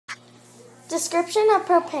Description of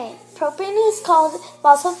propane. Propane is called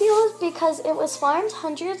fossil fuels because it was formed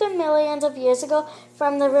hundreds of millions of years ago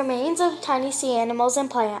from the remains of tiny sea animals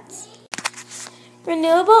and plants.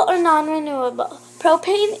 Renewable or non-renewable.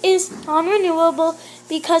 Propane is non-renewable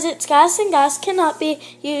because it's gas and gas cannot be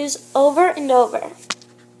used over and over.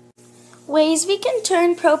 Ways we can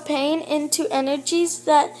turn propane into energies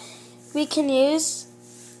that we can use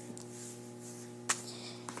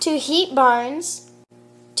to heat barns,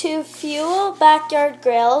 to fuel backyard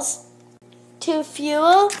grills, to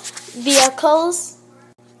fuel vehicles,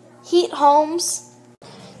 heat homes,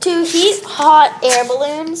 to heat hot air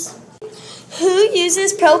balloons. Who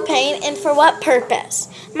uses propane and for what purpose?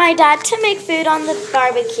 My dad to make food on the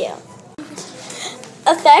barbecue.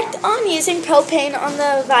 Effect on using propane on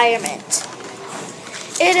the environment.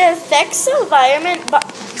 It affects the environment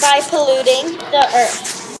by polluting the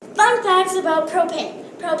earth. Fun facts about propane.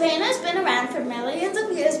 Propane has been around for millions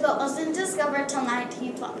of years but wasn't discovered until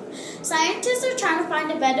 1912. Scientists are trying to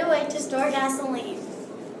find a better way to store gasoline.